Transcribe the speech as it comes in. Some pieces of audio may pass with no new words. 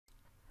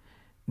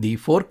The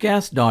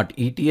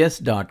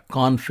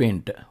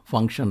FORECAST.ETS.CONFINT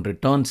function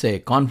returns a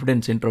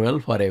confidence interval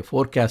for a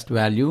forecast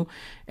value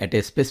at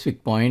a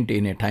specific point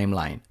in a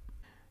timeline.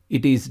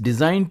 It is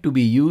designed to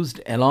be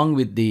used along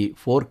with the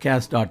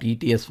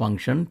FORECAST.ETS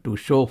function to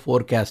show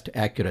forecast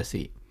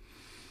accuracy.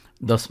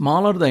 The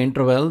smaller the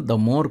interval, the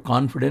more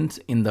confidence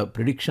in the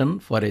prediction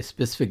for a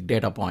specific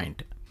data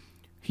point.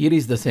 Here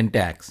is the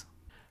syntax.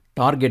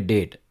 Target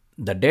date,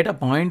 the data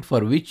point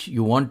for which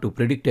you want to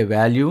predict a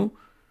value.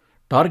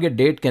 Target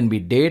date can be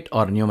date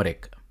or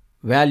numeric.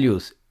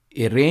 Values,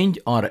 a range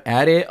or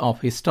array of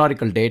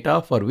historical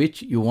data for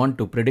which you want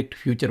to predict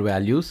future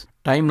values.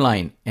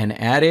 Timeline, an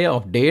array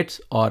of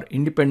dates or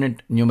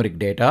independent numeric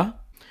data.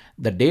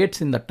 The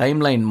dates in the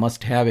timeline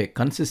must have a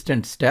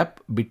consistent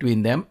step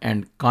between them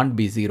and can't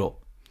be zero,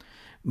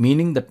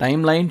 meaning the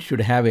timeline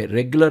should have a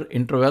regular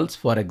intervals,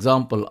 for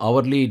example,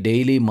 hourly,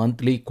 daily,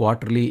 monthly,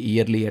 quarterly,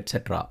 yearly,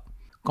 etc.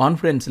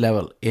 Confidence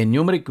level, a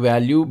numeric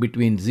value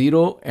between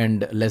 0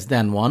 and less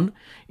than 1,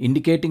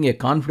 indicating a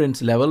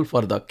confidence level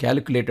for the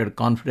calculated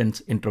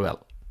confidence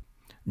interval.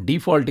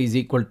 Default is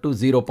equal to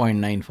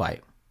 0.95.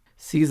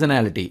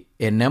 Seasonality,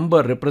 a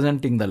number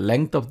representing the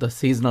length of the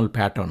seasonal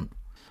pattern.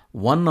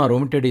 1 or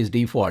omitted is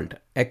default.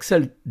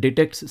 Excel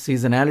detects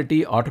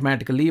seasonality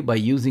automatically by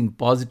using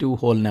positive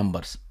whole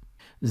numbers.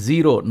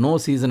 0, no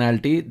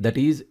seasonality, that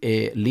is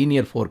a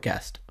linear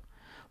forecast.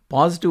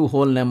 Positive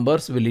whole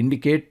numbers will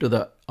indicate to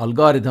the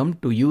algorithm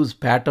to use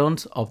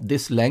patterns of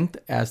this length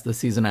as the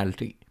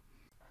seasonality.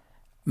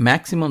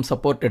 Maximum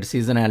supported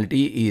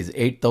seasonality is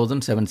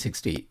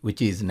 8760,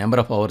 which is number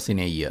of hours in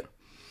a year.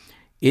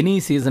 Any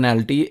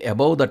seasonality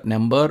above that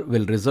number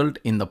will result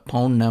in the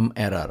pound-num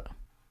error.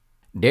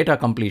 Data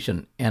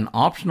completion, an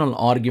optional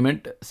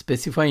argument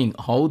specifying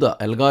how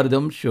the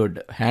algorithm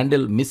should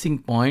handle missing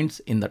points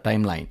in the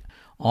timeline.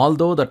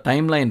 Although the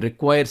timeline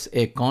requires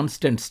a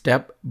constant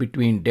step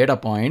between data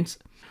points,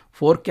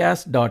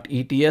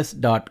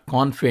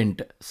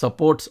 FORECAST.ETS.CONFINT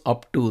supports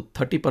up to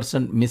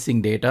 30% missing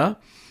data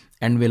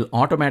and will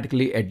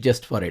automatically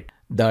adjust for it.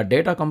 The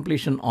data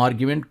completion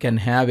argument can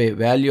have a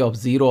value of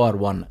 0 or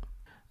 1.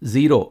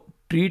 0.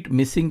 Treat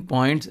missing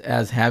points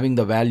as having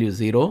the value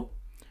 0.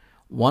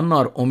 1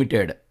 or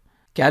omitted.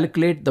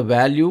 Calculate the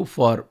value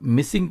for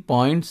missing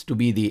points to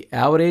be the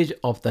average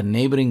of the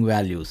neighboring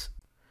values.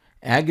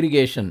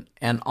 Aggregation,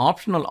 an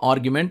optional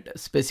argument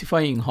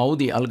specifying how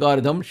the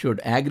algorithm should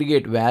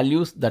aggregate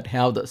values that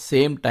have the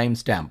same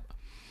timestamp.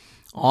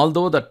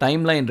 Although the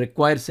timeline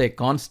requires a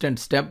constant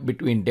step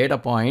between data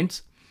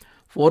points,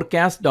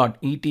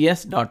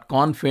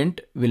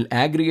 FORECAST.ETS.CONFINT will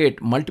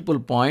aggregate multiple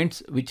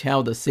points which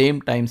have the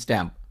same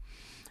timestamp.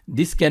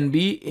 This can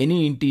be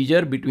any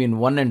integer between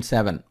 1 and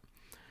 7.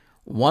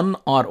 1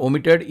 or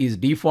omitted is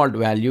default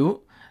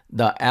value.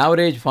 The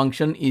average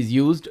function is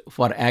used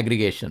for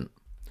aggregation.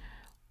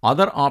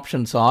 Other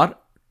options are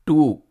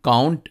 2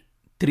 count,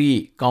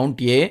 3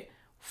 count A,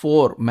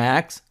 4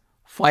 max,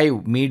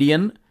 5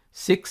 median,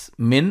 6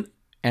 min,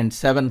 and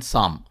 7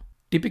 sum.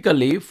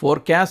 Typically,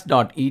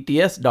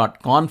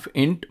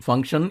 FORECAST.ETS.CONFINT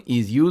function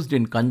is used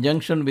in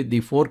conjunction with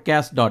the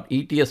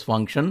FORECAST.ETS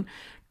function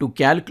to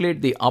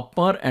calculate the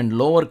upper and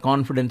lower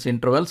confidence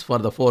intervals for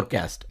the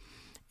forecast.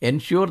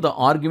 Ensure the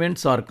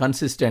arguments are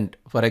consistent.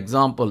 For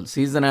example,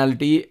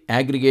 seasonality,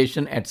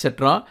 aggregation,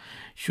 etc.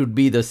 should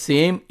be the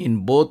same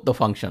in both the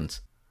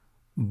functions.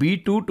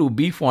 B2 to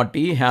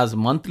B40 has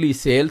monthly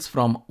sales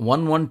from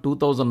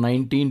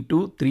 1/1/2019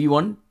 to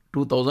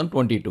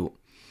 3/1/2022,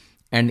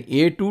 and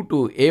A2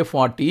 to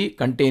A40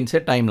 contains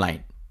a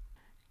timeline.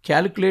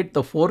 Calculate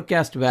the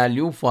forecast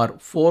value for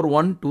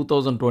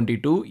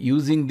 4/1/2022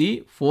 using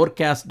the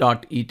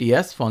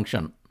FORECAST.ETS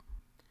function.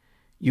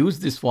 Use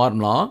this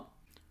formula.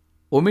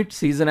 Omit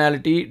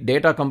seasonality,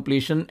 data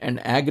completion, and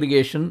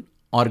aggregation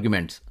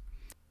arguments.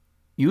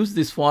 Use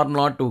this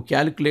formula to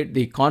calculate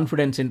the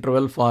confidence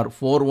interval for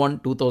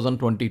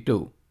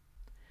 4/1/2022.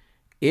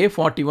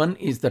 A41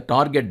 is the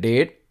target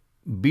date.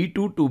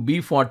 B2 to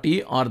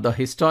B40 are the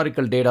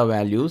historical data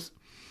values.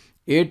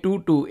 A2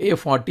 to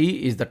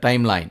A40 is the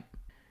timeline.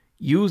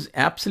 Use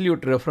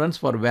absolute reference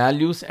for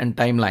values and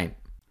timeline.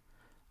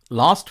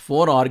 Last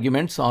 4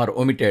 arguments are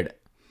omitted.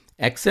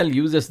 Excel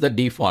uses the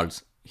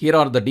defaults. Here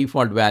are the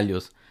default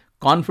values.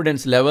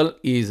 Confidence level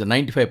is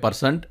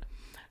 95%.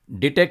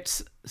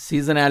 Detects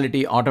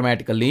seasonality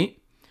automatically.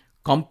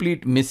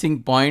 Complete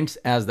missing points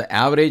as the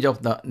average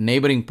of the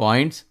neighboring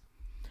points.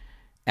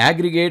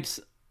 Aggregates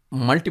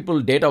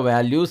multiple data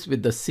values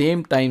with the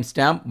same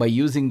timestamp by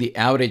using the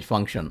average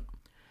function.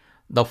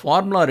 The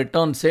formula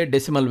returns a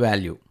decimal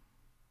value.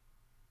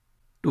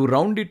 To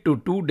round it to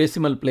 2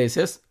 decimal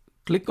places,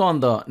 click on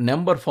the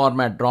number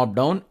format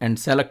drop-down and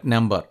select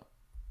number.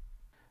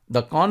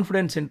 The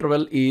confidence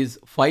interval is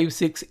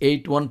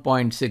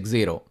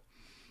 5681.60.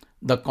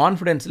 The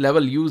confidence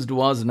level used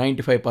was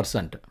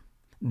 95%.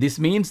 This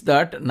means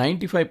that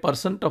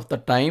 95% of the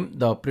time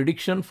the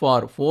prediction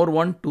for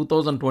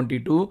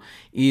 4/1/2022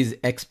 is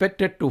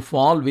expected to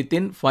fall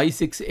within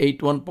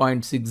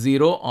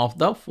 5681.60 of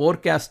the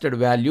forecasted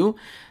value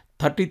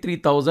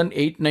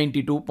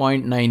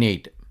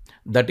 33,892.98.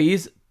 That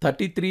is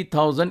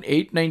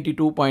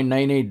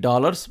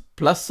 $33,892.98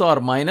 plus or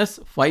minus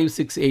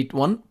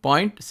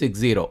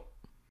 5681.60.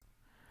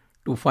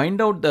 To find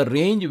out the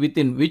range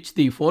within which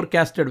the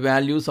forecasted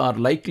values are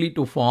likely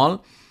to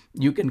fall,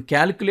 you can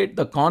calculate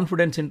the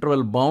confidence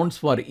interval bounds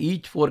for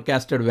each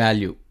forecasted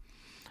value.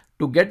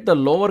 To get the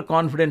lower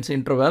confidence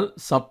interval,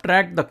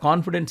 subtract the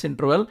confidence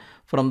interval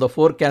from the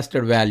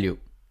forecasted value.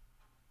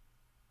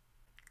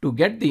 To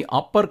get the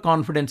upper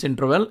confidence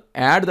interval,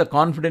 add the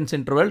confidence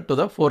interval to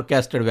the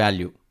forecasted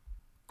value.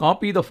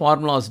 Copy the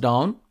formulas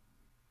down.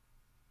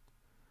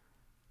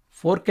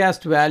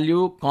 Forecast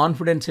value,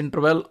 confidence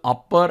interval,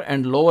 upper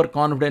and lower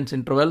confidence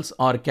intervals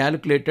are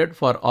calculated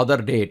for other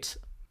dates.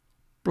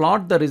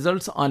 Plot the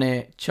results on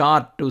a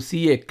chart to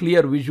see a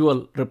clear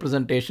visual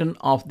representation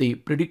of the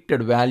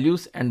predicted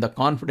values and the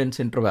confidence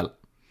interval.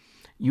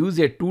 Use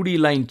a 2D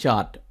line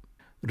chart.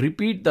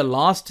 Repeat the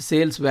last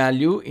sales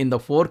value in the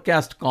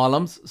forecast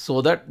columns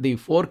so that the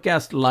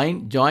forecast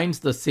line joins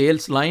the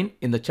sales line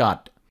in the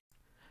chart.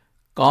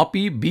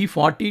 Copy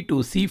B40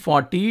 to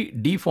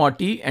C40,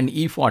 D40 and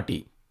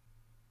E40.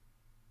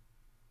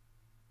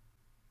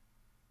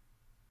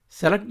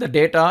 Select the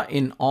data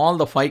in all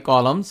the 5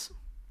 columns.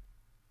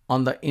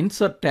 On the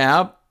Insert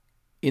tab,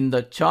 in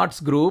the Charts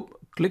group,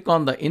 click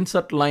on the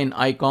Insert Line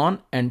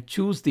icon and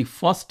choose the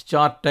first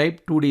chart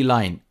type 2D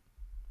line.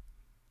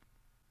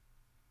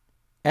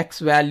 X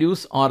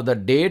values are the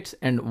dates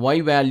and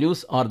Y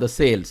values are the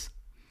sales.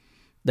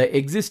 The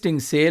existing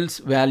sales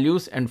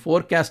values and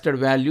forecasted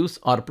values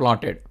are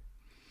plotted.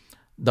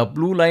 The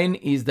blue line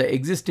is the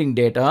existing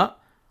data.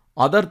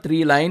 Other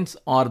 3 lines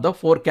are the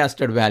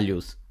forecasted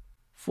values.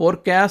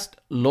 Forecast,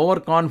 lower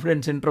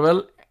confidence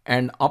interval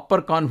and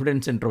upper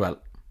confidence interval.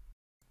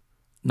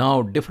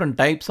 Now, different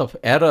types of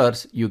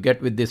errors you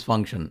get with this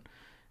function.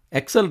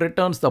 Excel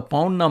returns the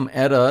pound num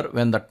error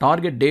when the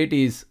target date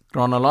is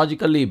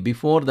chronologically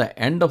before the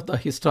end of the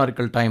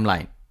historical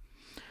timeline.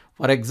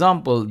 For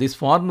example, this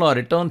formula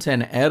returns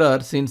an error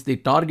since the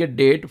target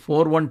date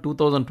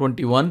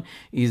 4/1/2021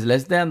 is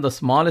less than the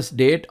smallest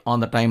date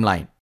on the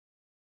timeline.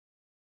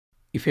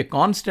 If a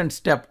constant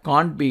step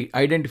can't be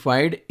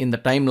identified in the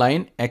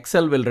timeline,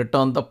 Excel will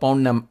return the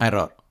pound num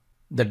error.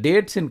 The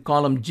dates in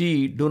column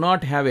G do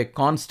not have a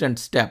constant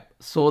step,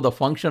 so the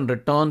function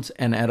returns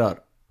an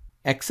error.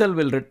 Excel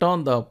will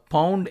return the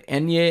pound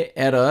NA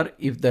error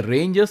if the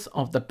ranges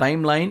of the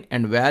timeline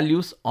and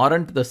values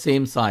aren't the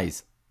same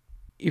size.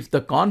 If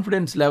the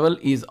confidence level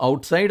is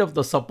outside of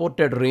the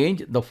supported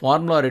range, the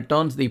formula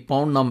returns the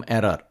pound num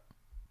error.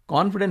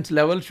 Confidence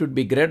level should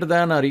be greater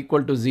than or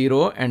equal to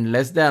 0 and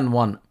less than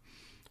 1.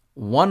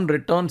 1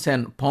 returns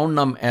an pound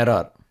num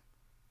error.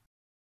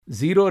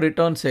 0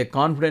 returns a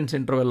confidence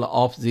interval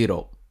of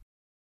 0.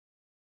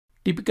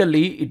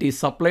 Typically, it is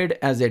supplied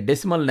as a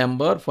decimal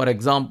number, for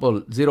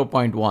example,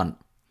 0.1.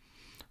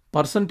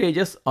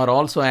 Percentages are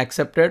also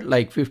accepted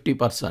like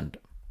 50%.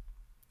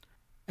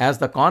 As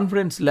the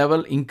confidence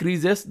level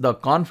increases, the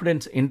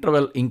confidence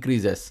interval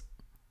increases.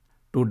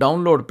 To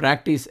download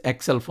practice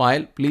Excel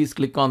file, please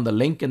click on the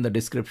link in the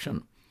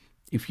description.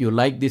 If you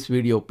like this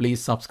video,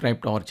 please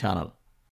subscribe to our channel.